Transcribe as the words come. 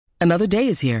Another day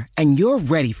is here, and you're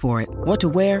ready for it. What to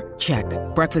wear? Check.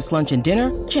 Breakfast, lunch, and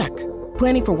dinner? Check.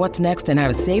 Planning for what's next and how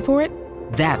to save for it?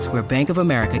 That's where Bank of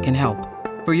America can help.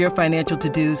 For your financial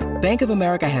to-dos, Bank of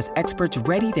America has experts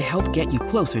ready to help get you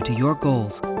closer to your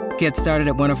goals. Get started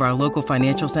at one of our local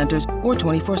financial centers or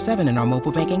 24/7 in our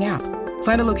mobile banking app.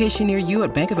 Find a location near you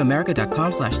at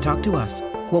bankofamerica.com/talktous.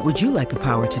 What would you like the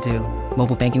power to do?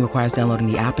 Mobile banking requires downloading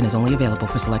the app and is only available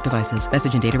for select devices.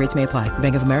 Message and data rates may apply.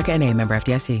 Bank of America N.A., member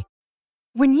FDIC.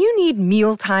 When you need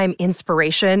mealtime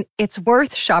inspiration, it's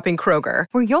worth shopping Kroger,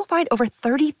 where you'll find over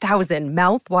 30,000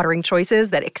 mouth-watering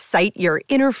choices that excite your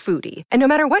inner foodie. And no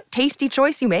matter what tasty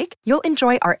choice you make, you'll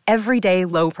enjoy our everyday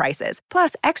low prices,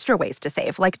 plus extra ways to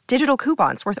save, like digital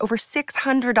coupons worth over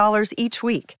 $600 each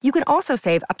week. You can also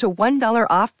save up to $1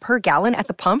 off per gallon at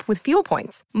the pump with fuel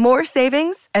points. More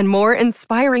savings and more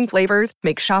inspiring flavors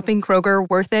make shopping Kroger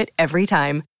worth it every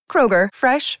time. Kroger,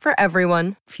 fresh for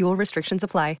everyone. Fuel restrictions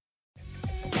apply.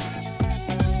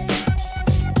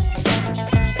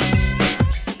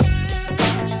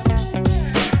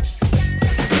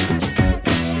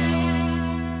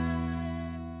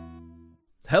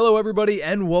 Hello, everybody,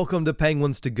 and welcome to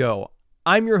Penguins to Go.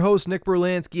 I'm your host, Nick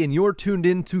Berlansky, and you're tuned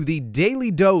in to the daily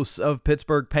dose of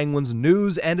Pittsburgh Penguins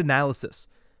news and analysis.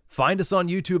 Find us on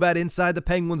YouTube at Inside the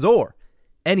Penguins or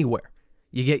anywhere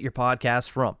you get your podcasts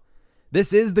from.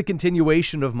 This is the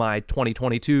continuation of my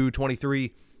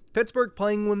 2022-23 Pittsburgh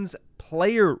Penguins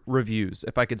player reviews.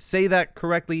 If I could say that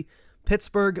correctly,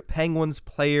 Pittsburgh Penguins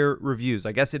player reviews.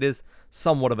 I guess it is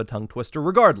somewhat of a tongue twister.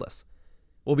 Regardless,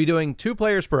 we'll be doing 2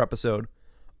 players per episode.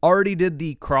 Already did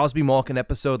the Crosby-Malkin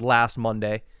episode last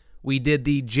Monday. We did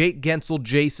the Jake Guentzel,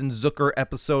 Jason Zucker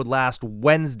episode last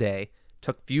Wednesday.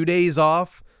 Took a few days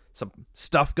off, some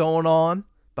stuff going on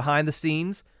behind the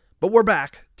scenes. But we're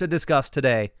back to discuss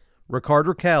today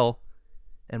Rakell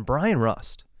and Bryan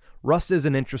Rust. Rust is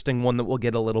an interesting one that we'll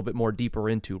get a little bit more deeper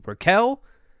into. Rakell,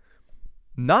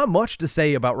 not much to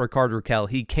say about Rakell.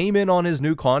 He came in on his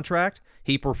new contract.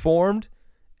 He performed.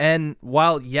 And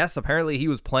while, yes, apparently he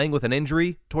was playing with an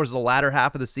injury towards the latter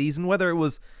half of the season, whether it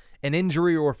was an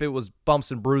injury or if it was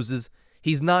bumps and bruises,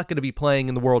 he's not going to be playing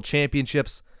in the World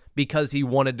Championships because he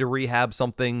wanted to rehab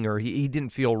something or he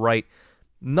didn't feel right.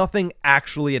 Nothing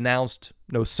actually announced,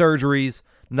 no surgeries,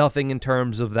 nothing in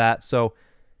terms of that. So,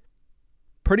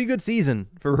 pretty good season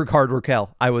for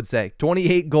Rakell, I would say.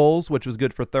 28 goals, which was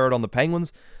good for third on the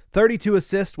Penguins, 32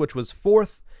 assists, which was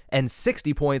fourth, and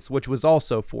 60 points, which was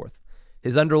also fourth.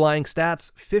 His underlying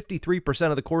stats, 53%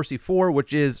 of the Corsi 4,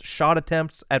 which is shot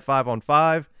attempts at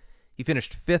 5-on-5. He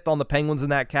finished 5th on the Penguins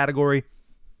in that category.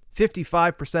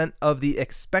 55% of the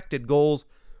expected goals,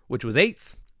 which was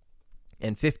 8th.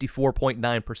 And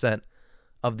 54.9%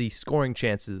 of the scoring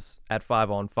chances at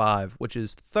 5-on-5, which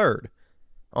is 3rd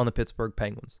on the Pittsburgh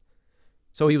Penguins.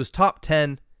 So he was top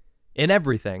 10 in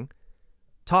everything,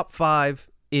 top 5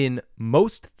 in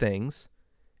most things,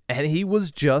 and he was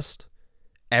just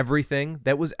everything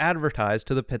that was advertised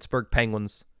to the Pittsburgh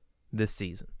Penguins this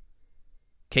season.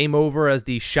 Came over as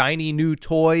the shiny new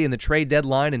toy in the trade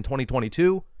deadline in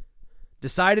 2022.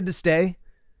 Decided to stay.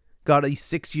 Got a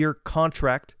 6-year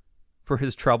contract for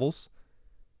his troubles.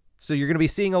 So you're going to be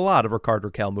seeing a lot of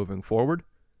Rakell moving forward.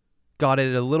 Got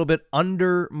it a little bit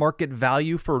under market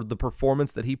value for the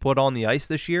performance that he put on the ice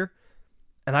this year.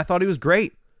 And I thought he was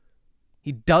great.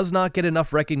 He does not get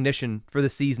enough recognition for the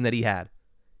season that he had.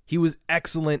 He was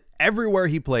excellent everywhere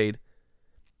he played,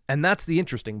 and that's the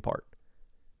interesting part,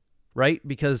 right?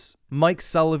 Because Mike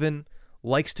Sullivan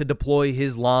likes to deploy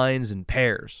his lines in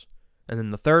pairs, and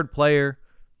then the third player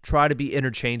try to be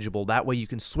interchangeable. That way you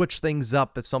can switch things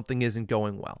up if something isn't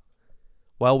going well.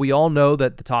 Well, we all know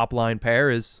that the top line pair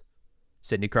is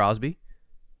Sidney Crosby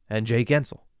and Jake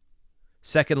Guentzel.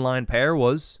 Second line pair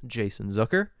was Jason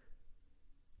Zucker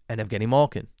and Evgeny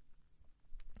Malkin.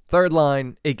 Third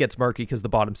line, it gets murky because the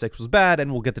bottom 6 was bad,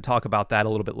 and we'll get to talk about that a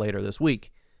little bit later this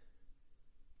week.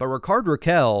 But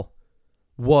Rakell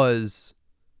was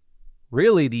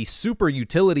really the super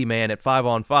utility man at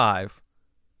 5-on-5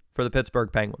 for the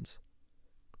Pittsburgh Penguins.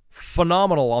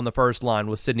 Phenomenal on the first line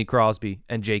with Sidney Crosby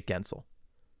and Jake Guentzel.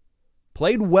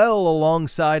 Played well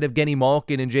alongside Evgeny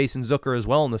Malkin and Jason Zucker as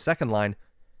well in the second line,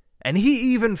 and he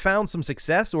even found some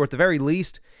success, or at the very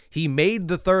least, he made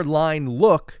the third line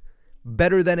look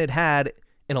better than it had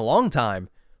in a long time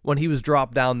when he was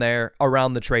dropped down there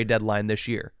around the trade deadline this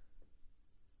year.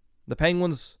 The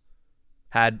Penguins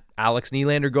had Alex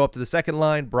Nylander go up to the second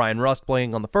line, Bryan Rust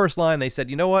playing on the first line. They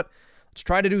said, you know what? Let's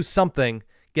try to do something,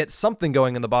 get something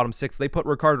going in the bottom 6. They put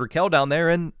Rakell down there,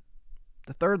 and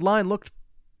the third line looked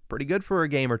pretty good for a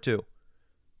game or two.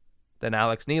 Then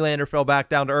Alex Nylander fell back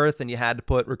down to earth, and you had to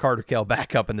put Rakell Rakell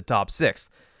back up in the top 6.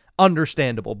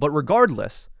 Understandable. But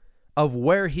regardless of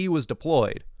where he was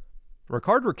deployed,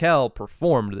 Rakell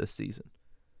performed this season.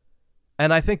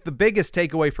 And I think the biggest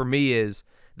takeaway for me is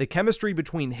the chemistry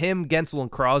between him, Gensel,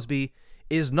 and Crosby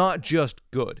is not just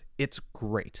good. It's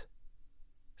great.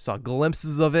 Saw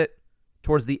glimpses of it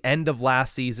towards the end of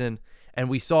last season, and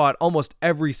we saw it almost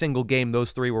every single game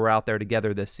those three were out there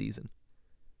together this season.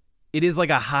 It is like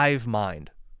a hive mind,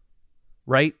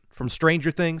 right? From Stranger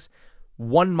Things,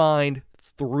 one mind,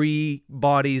 3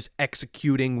 bodies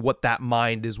executing what that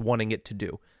mind is wanting it to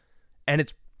do. And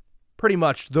it's pretty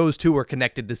much those two are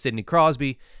connected to Sidney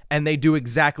Crosby, and they do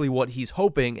exactly what he's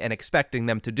hoping and expecting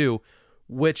them to do,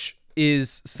 which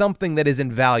is something that is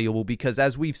invaluable because,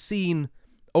 as we've seen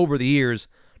over the years,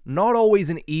 not always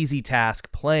an easy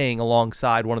task playing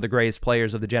alongside one of the greatest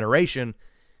players of the generation,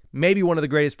 maybe one of the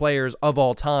greatest players of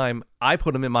all time. I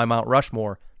put him in my Mount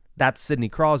Rushmore. That's Sidney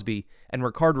Crosby, and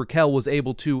Rakell was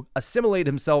able to assimilate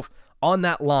himself on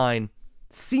that line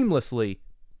seamlessly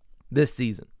this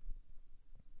season.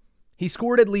 He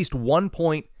scored at least 1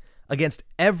 point against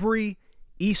every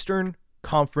Eastern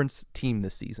Conference team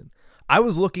this season. I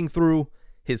was looking through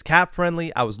his cap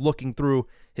friendly, I was looking through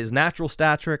his natural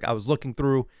stat trick, I was looking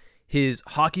through his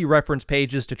hockey reference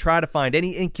pages to try to find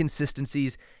any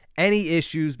inconsistencies, any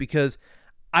issues, because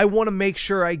I want to make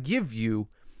sure I give you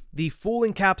the full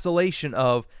encapsulation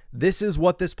of this is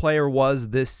what this player was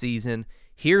this season.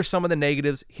 Here's some of the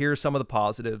negatives, here's some of the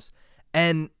positives.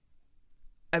 And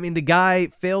I mean, the guy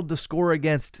failed to score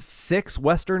against 6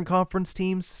 Western Conference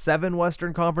teams, 7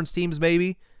 Western Conference teams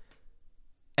maybe,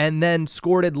 and then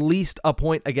scored at least a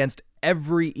point against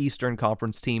every Eastern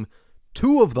Conference team.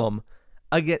 2 of them,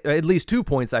 at least 2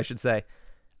 points, I should say,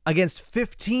 against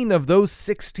 15 of those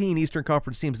 16 Eastern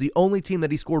Conference teams. The only team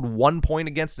that he scored 1 point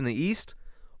against in the East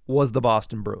was the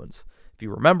Boston Bruins. If you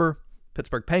remember,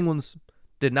 Pittsburgh Penguins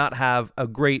did not have a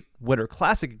great Winter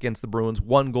Classic against the Bruins.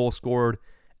 1 goal scored,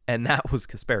 and that was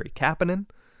Kasperi Kapanen.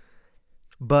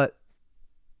 But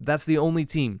that's the only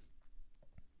team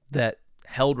that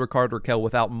held Rakell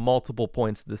without multiple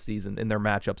points this season in their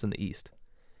matchups in the East.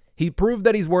 He proved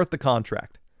that he's worth the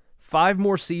contract. 5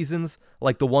 more seasons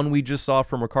like the one we just saw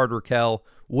from Rakell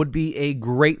would be a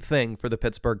great thing for the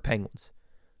Pittsburgh Penguins.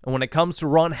 And when it comes to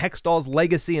Ron Hextall's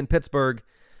legacy in Pittsburgh,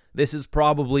 this is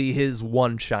probably his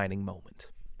one shining moment.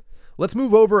 Let's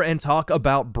move over and talk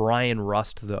about Bryan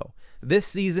Rust, though. This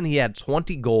season, he had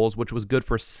 20 goals, which was good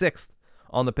for 6th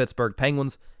on the Pittsburgh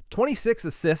Penguins. 26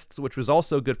 assists, which was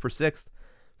also good for 6th.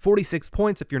 46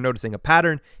 points, if you're noticing a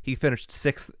pattern. He finished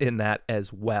 6th in that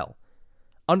as well.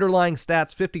 Underlying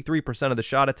stats, 53% of the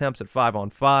shot attempts at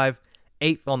 5-on-5.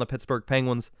 8th on the Pittsburgh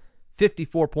Penguins.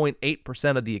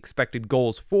 54.8% of the expected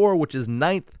goals for, which is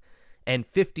 9th. And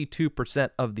 52%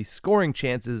 of the scoring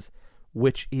chances,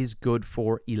 which is good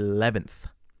for 11th.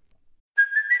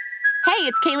 Hey,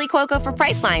 it's Kaylee Cuoco for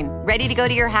Priceline. Ready to go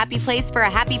to your happy place for a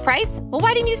happy price? Well,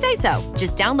 why didn't you say so?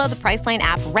 Just download the Priceline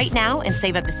app right now and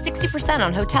save up to 60%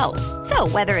 on hotels. So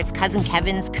whether it's Cousin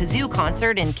Kevin's Kazoo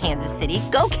Concert in Kansas City,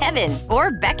 go Kevin,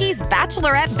 or Becky's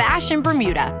Bachelorette Bash in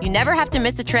Bermuda, you never have to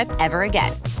miss a trip ever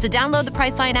again. So download the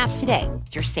Priceline app today.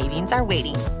 Your savings are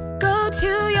waiting. Go to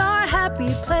your happy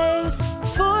place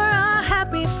for a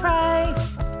happy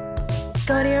price.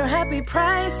 Go to your happy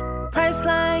price,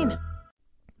 Priceline.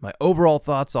 My overall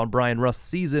thoughts on Bryan Rust's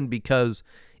season, because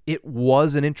it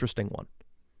was an interesting one,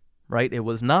 right? It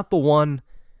was not the one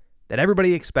that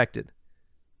everybody expected,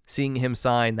 seeing him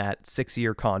sign that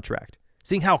 6-year contract,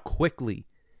 seeing how quickly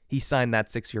he signed that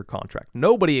 6-year contract.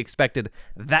 Nobody expected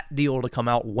that deal to come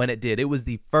out when it did. It was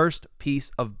the first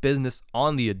piece of business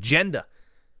on the agenda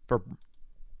for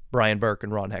Brian Burke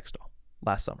and Ron Hextall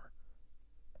last summer.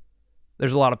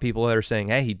 There's a lot of people that are saying,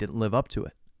 hey, he didn't live up to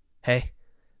it. Hey,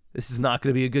 this is not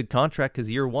going to be a good contract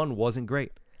because year 1 wasn't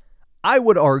great. I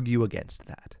would argue against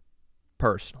that,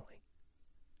 personally.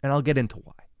 And I'll get into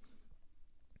why.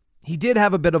 He did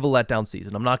have a bit of a letdown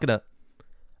season. I'm not going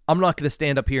to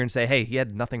stand up here and say, hey, he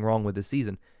had nothing wrong with this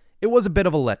season. It was a bit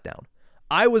of a letdown.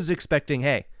 I was expecting,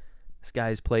 hey, this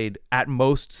guy's played at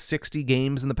most 60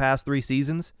 games in the past 3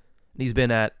 seasons. And he's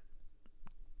been at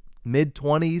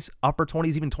mid-20s, upper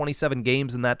 20s, even 27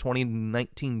 games in that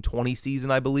 2019-20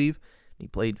 season, I believe. He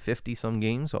played 50-some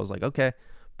games, so I was like, okay,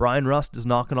 Bryan Rust is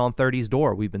knocking on 30's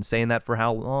door. We've been saying that for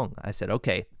how long? I said,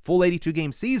 okay, full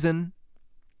 82-game season,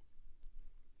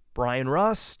 Bryan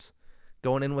Rust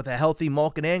going in with a healthy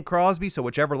Malkin and Crosby, so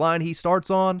whichever line he starts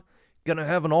on, going to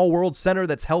have an all-world center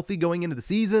that's healthy going into the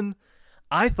season.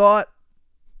 I thought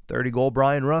 30-goal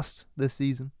Bryan Rust this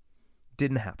season.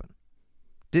 Didn't happen.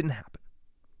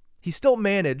 He still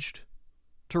managed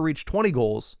to reach 20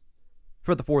 goals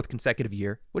for the 4th consecutive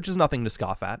year, which is nothing to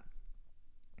scoff at.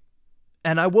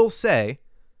 And I will say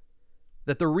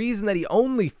that the reason that he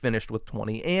only finished with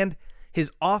 20 and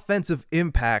his offensive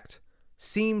impact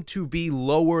seemed to be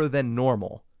lower than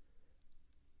normal,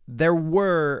 there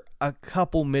were a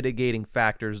couple mitigating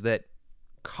factors that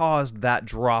caused that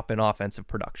drop in offensive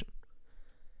production.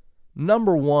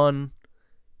 Number one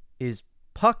is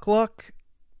puck luck /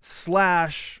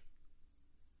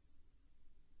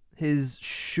 his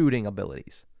shooting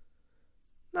abilities.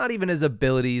 Not even his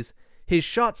abilities, his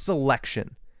shot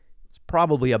selection is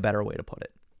probably a better way to put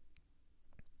it.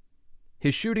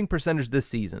 His shooting percentage this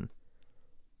season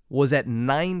was at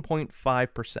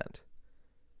 9.5%,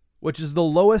 which is the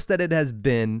lowest that it has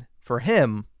been for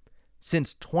him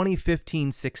since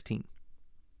 2015-16.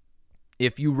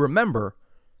 If you remember,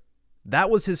 that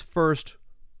was his first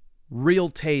real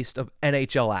taste of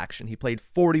NHL action. He played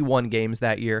 41 games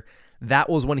that year. That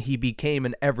was when he became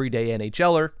an everyday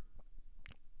NHLer.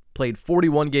 Played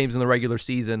 41 games in the regular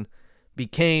season,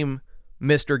 became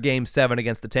Mr. Game 7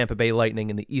 against the Tampa Bay Lightning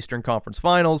in the Eastern Conference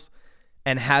Finals,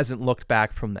 and hasn't looked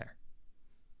back from there.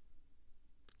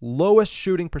 Lowest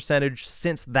shooting percentage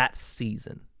since that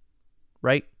season,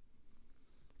 right?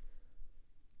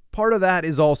 Part of that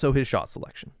is also his shot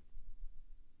selection.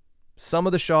 Some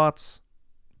of the shots,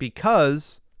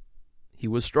 because he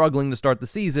was struggling to start the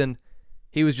season,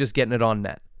 he was just getting it on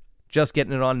net.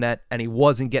 And he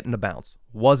wasn't getting a bounce.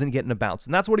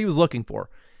 And that's what he was looking for.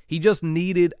 He just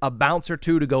needed a bounce or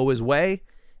two to go his way,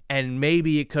 and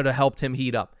maybe it could have helped him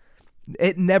heat up.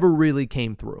 It never really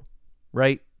came through,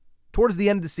 right? Towards the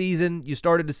end of the season, you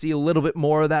started to see a little bit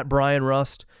more of that Brian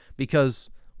Rust because,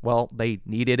 well, they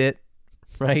needed it,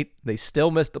 right? They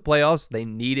still missed the playoffs. They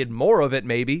needed more of it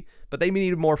maybe, but they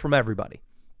needed more from everybody.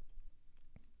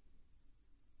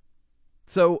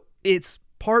 So it's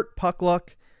part puck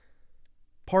luck,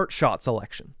 part shot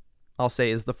selection, I'll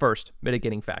say, is the first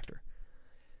mitigating factor.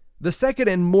 The second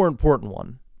and more important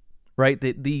one, right,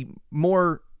 the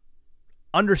more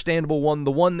understandable one,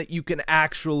 the one that you can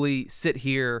actually sit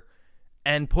here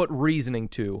and put reasoning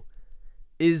to,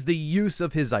 is the use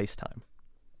of his ice time.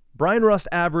 Brian Rust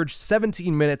averaged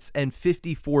 17 minutes and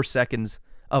 54 seconds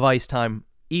of ice time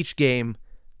each game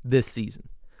this season.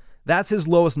 That's his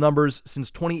lowest numbers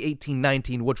since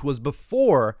 2018-19, which was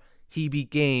before he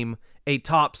became a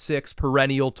top 6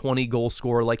 perennial 20-goal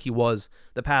scorer like he was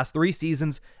the past 3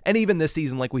 seasons, and even this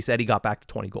season, like we said, he got back to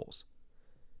 20 goals.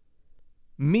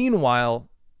 Meanwhile,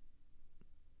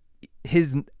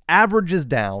 his average is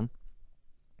down,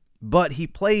 but he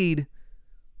played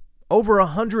over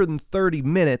 130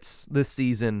 minutes this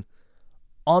season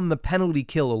on the penalty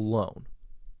kill alone.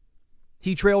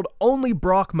 He trailed only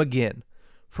Brock McGinn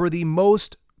for the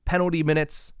most penalty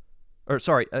minutes,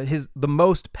 the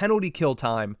most penalty kill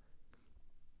time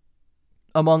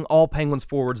among all Penguins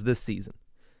forwards this season.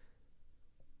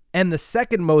 And the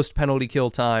second most penalty kill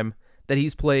time that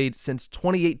he's played since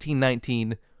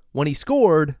 2018-19, when he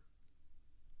scored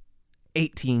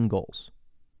 18 goals.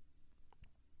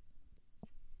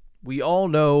 We all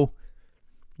know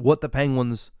what the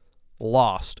Penguins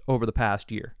lost over the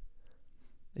past year.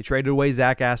 They traded away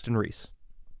Zach Aston Reese,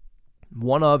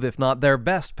 one of, if not their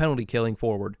best penalty killing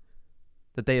forward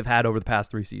that they have had over the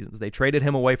past 3 seasons. They traded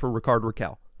him away for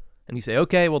Rakell. And you say,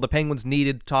 okay, well, the Penguins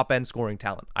needed top-end scoring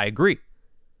talent. I agree.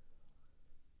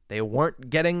 They weren't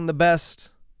getting the best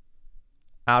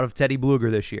out of Teddy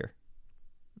Blueger this year.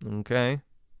 Okay.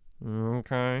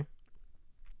 Ryan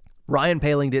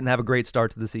Poehling didn't have a great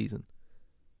start to the season.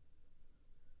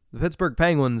 The Pittsburgh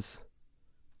Penguins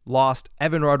lost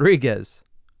Evan Rodriguez,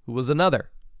 who was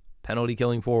another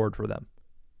penalty-killing forward for them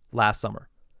last summer.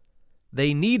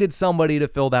 They needed somebody to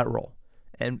fill that role.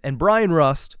 And Brian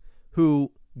Rust,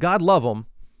 who, God love him,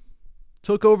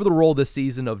 took over the role this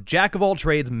season of jack of all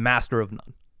trades, master of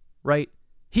none, right?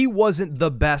 He wasn't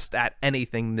the best at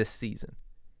anything this season,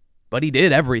 but he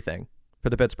did everything for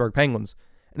the Pittsburgh Penguins,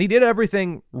 and he did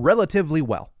everything relatively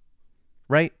well,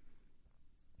 right?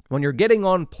 When you're getting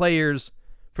on players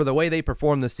for the way they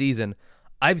perform this season,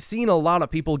 I've seen a lot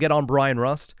of people get on Brian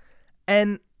Rust,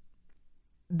 and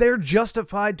they're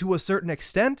justified to a certain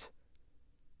extent,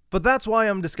 but that's why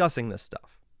I'm discussing this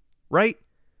stuff, right?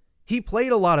 He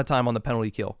played a lot of time on the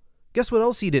penalty kill. Guess what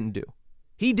else he didn't do?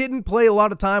 He didn't play a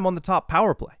lot of time on the top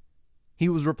power play. He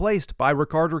was replaced by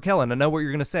Rakell, and I know what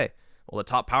you're going to say. Well, the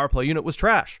top power play unit was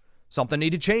trash. Something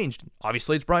needed changed.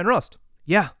 Obviously, it's Brian Rust.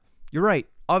 Yeah, you're right.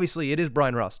 Obviously, it is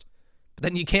Brian Rust. But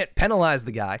then you can't penalize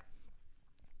the guy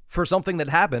for something that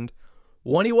happened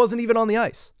when he wasn't even on the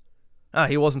ice.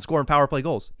 He wasn't scoring power play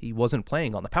goals. He wasn't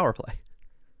playing on the power play.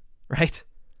 Right?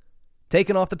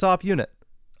 Taken off the top unit.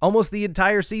 almost the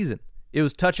entire season. It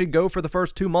was touch and go for the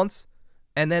first 2 months,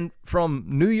 and then from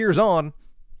New Year's on,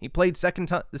 he played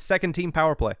the second team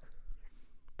power play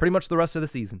pretty much the rest of the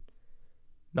season.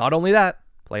 Not only that,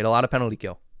 played a lot of penalty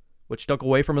kill, which took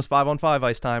away from his 5-on-5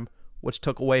 ice time, which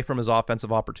took away from his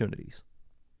offensive opportunities.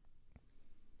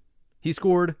 He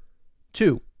scored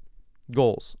 2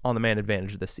 goals on the man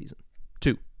advantage this season.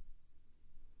 2.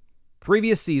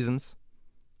 Previous seasons,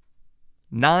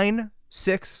 9,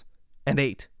 6, and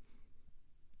 8.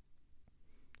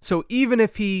 So even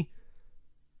if he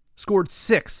scored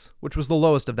 6, which was the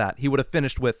lowest of that, he would have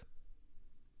finished with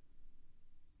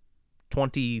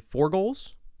 24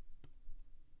 goals,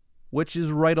 which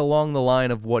is right along the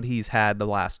line of what he's had the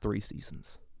last 3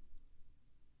 seasons.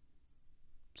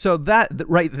 So that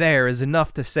right there is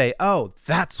enough to say, oh,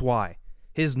 that's why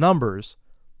his numbers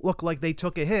look like they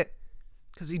took a hit,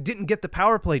 because he didn't get the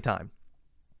power play time.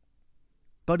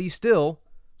 But he still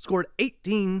scored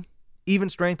 18 even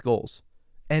strength goals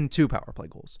and 2 power play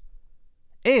goals.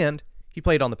 And he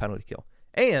played on the penalty kill.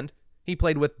 And he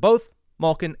played with both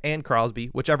Malkin and Crosby,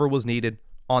 whichever was needed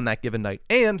on that given night.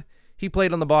 And he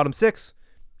played on the bottom 6.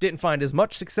 Didn't find as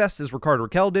much success as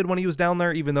Rakell did when he was down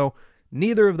there, even though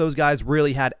neither of those guys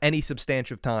really had any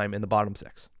substantive time in the bottom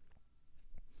 6.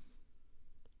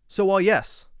 So while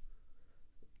yes,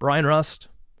 Bryan Rust,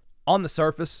 on the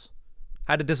surface,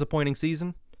 had a disappointing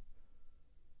season,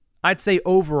 I'd say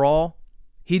overall,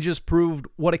 he just proved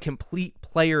what a complete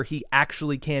player he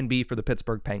actually can be for the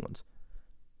Pittsburgh Penguins.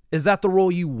 Is that the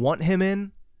role you want him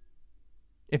in?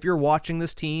 If you're watching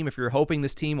this team, if you're hoping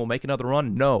this team will make another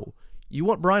run, no. You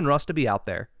want Bryan Rust to be out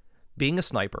there, being a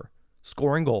sniper,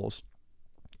 scoring goals,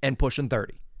 and pushing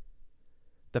 30.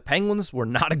 The Penguins were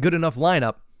not a good enough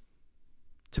lineup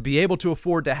to be able to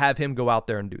afford to have him go out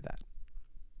there and do that.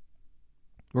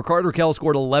 Rakell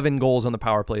scored 11 goals on the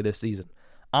power play this season.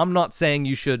 I'm not saying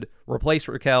you should replace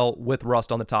Rakell with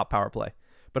Rust on the top power play,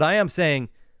 but I am saying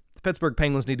the Pittsburgh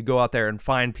Penguins need to go out there and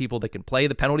find people that can play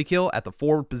the penalty kill at the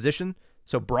forward position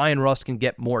so Bryan Rust can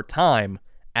get more time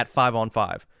at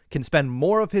 5-on-5, can spend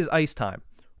more of his ice time,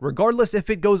 regardless if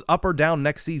it goes up or down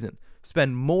next season,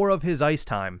 spend more of his ice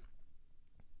time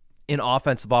in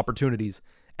offensive opportunities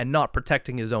and not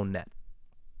protecting his own net.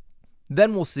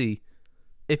 Then we'll see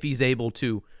if he's able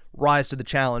to rise to the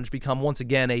challenge, become once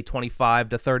again a 25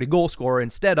 to 30 goal scorer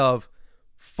instead of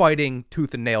fighting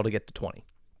tooth and nail to get to 20.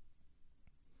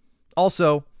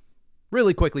 Also,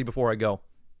 really quickly before I go,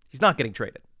 he's not getting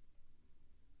traded.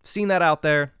 Seen that out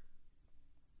there.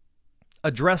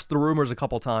 Addressed the rumors a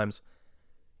couple times.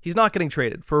 He's not getting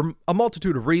traded for a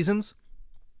multitude of reasons,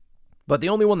 but the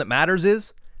only one that matters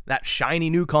is that shiny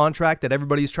new contract that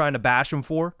everybody's trying to bash him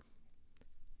for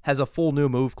has a full new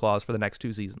move clause for the next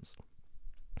 2 seasons.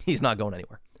 He's not going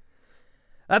anywhere.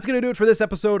 That's going to do it for this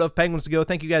episode of Penguins to Go.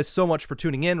 Thank you guys so much for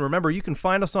tuning in. Remember, you can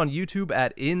find us on YouTube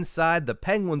at Inside the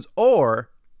Penguins or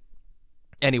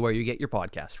anywhere you get your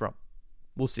podcast from.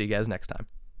 We'll see you guys next time.